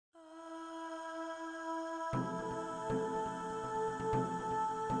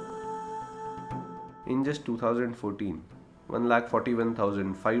In just 2014,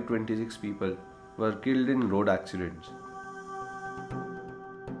 1,41,526 people were killed in road accidents.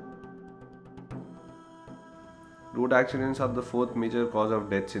 Road accidents are the fourth major cause of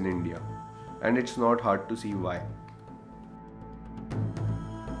deaths in India, and it's not hard to see why.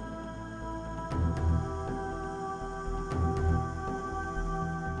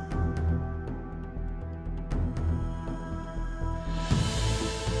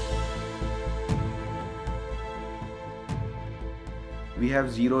 We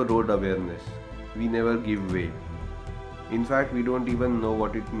have zero road awareness. We never give way. In fact, we don't even know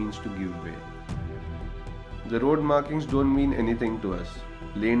what it means to give way. The road markings don't mean anything to us.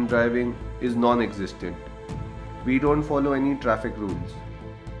 Lane driving is non-existent. We don't follow any traffic rules.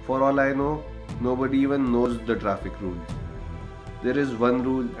 For all I know, nobody even knows the traffic rules. There is one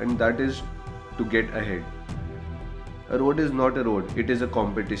rule, and that is to get ahead. A road is not a road, it is a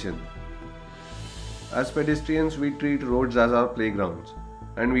competition. As pedestrians, we treat roads as our playgrounds,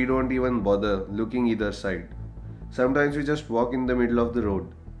 and we don't even bother looking either side. Sometimes we just walk in the middle of the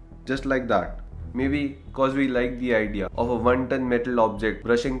road, just like that. Maybe because we like the idea of a 1-ton metal object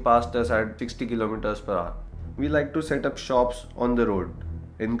brushing past us at 60 km per hour. We like to set up shops on the road,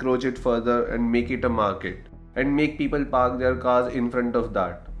 encroach it further and make it a market, and make people park their cars in front of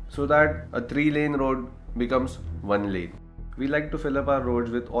that, so that a 3-lane road becomes 1 lane. We like to fill up our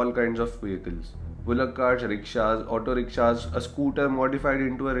roads with all kinds of vehicles. Bullock carts, rickshaws, auto rickshaws, a scooter modified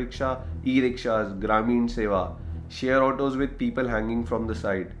into a rickshaw, e-rickshaws, Grameen Seva, share autos with people hanging from the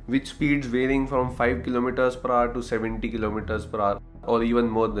side, with speeds varying from 5 km per hour to 70 km per hour, or even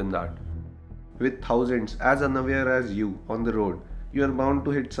more than that. With thousands as unaware as you on the road, you are bound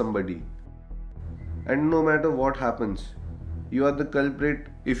to hit somebody. And no matter what happens, you are the culprit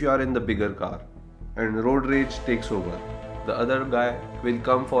if you are in the bigger car, and road rage takes over. The other guy will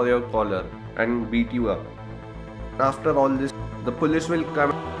come for your collar and beat you up. After all this, the police will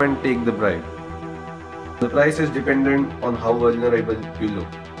come and take the bribe. The price is dependent on how vulnerable you look.